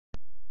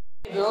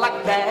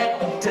like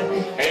that.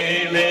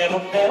 Hey, little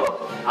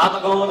devil,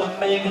 I'm gonna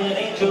make an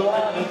angel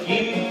out of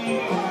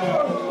you.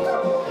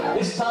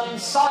 This time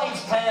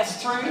sides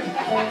pass through,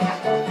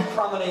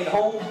 promenade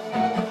home,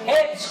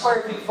 head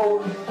square feet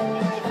forward,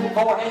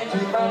 forehead to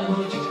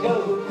round you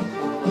go.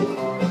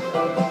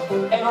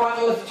 And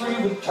right left through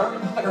and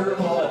turn the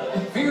girl,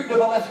 veer to the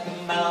left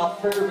and now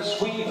fair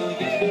sweet will you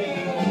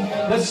be.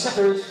 The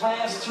centers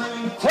pass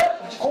through,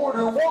 touch,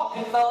 quarter, walk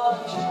and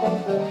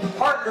nudge,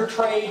 partner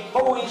trade,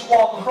 boys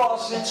walk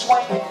across and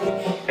swing.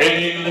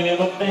 Hey,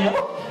 little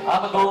devil,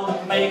 I'm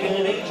gonna make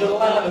an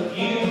angel out of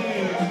you.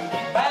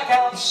 Back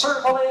out,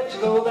 circle, let's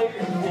go there.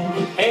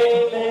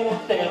 Hey, little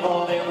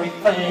devil,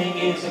 everything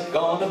is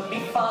gonna be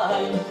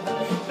fine.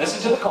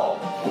 Listen to the call.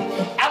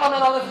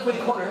 Element on the left with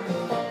the corner.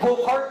 Pull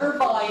partner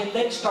by and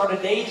then start a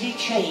daisy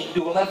chain.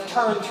 Do a left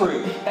turn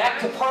through. Back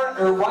to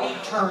partner, right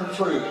turn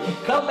through.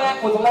 Come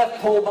back with a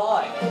left pull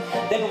by.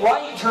 Then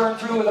right turn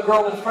through with a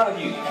girl in front of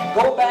you.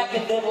 Go back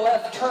and then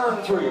left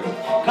turn through.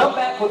 Come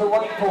back with a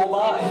right pull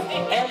by.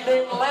 And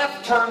then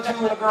left turn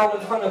through with a girl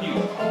in front of you.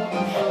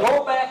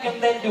 Go back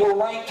and then do a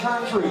right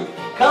turn through.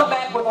 Come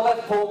back with a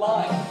left pull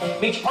by.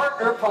 Meet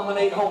partner,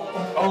 promenade home.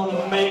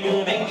 Gonna make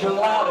an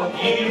angel out of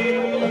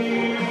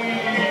you.